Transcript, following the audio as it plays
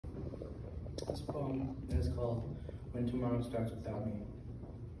This poem is called When Tomorrow Starts Without Me.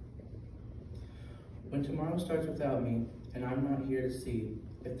 When tomorrow starts without me, and I'm not here to see,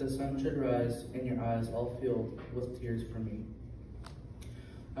 if the sun should rise and your eyes all filled with tears for me,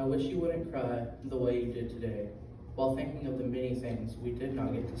 I wish you wouldn't cry the way you did today, while thinking of the many things we did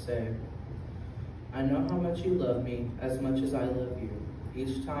not get to say. I know how much you love me as much as I love you.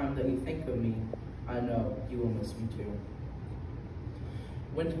 Each time that you think of me, I know you will miss me too.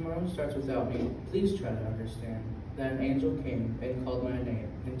 When tomorrow starts without me, please try to understand that an angel came and called my name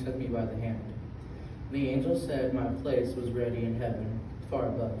and took me by the hand. The angel said my place was ready in heaven, far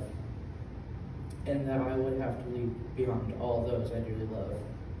above, and that I would have to leave beyond all those I dearly love.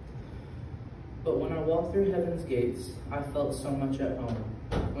 But when I walked through heaven's gates, I felt so much at home.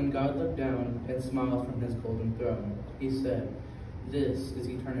 When God looked down and smiled from his golden throne, he said, "This is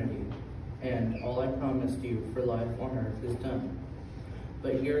eternity, and all I promised you for life on earth is done."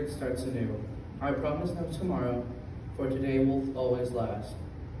 But here it starts anew. I promise no tomorrow, for today will always last.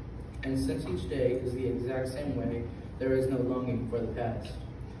 And since each day is the exact same way, there is no longing for the past.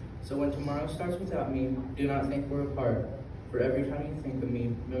 So when tomorrow starts without me, do not think we're apart. For every time you think of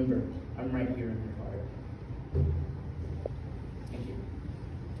me, remember, I'm right here in your heart.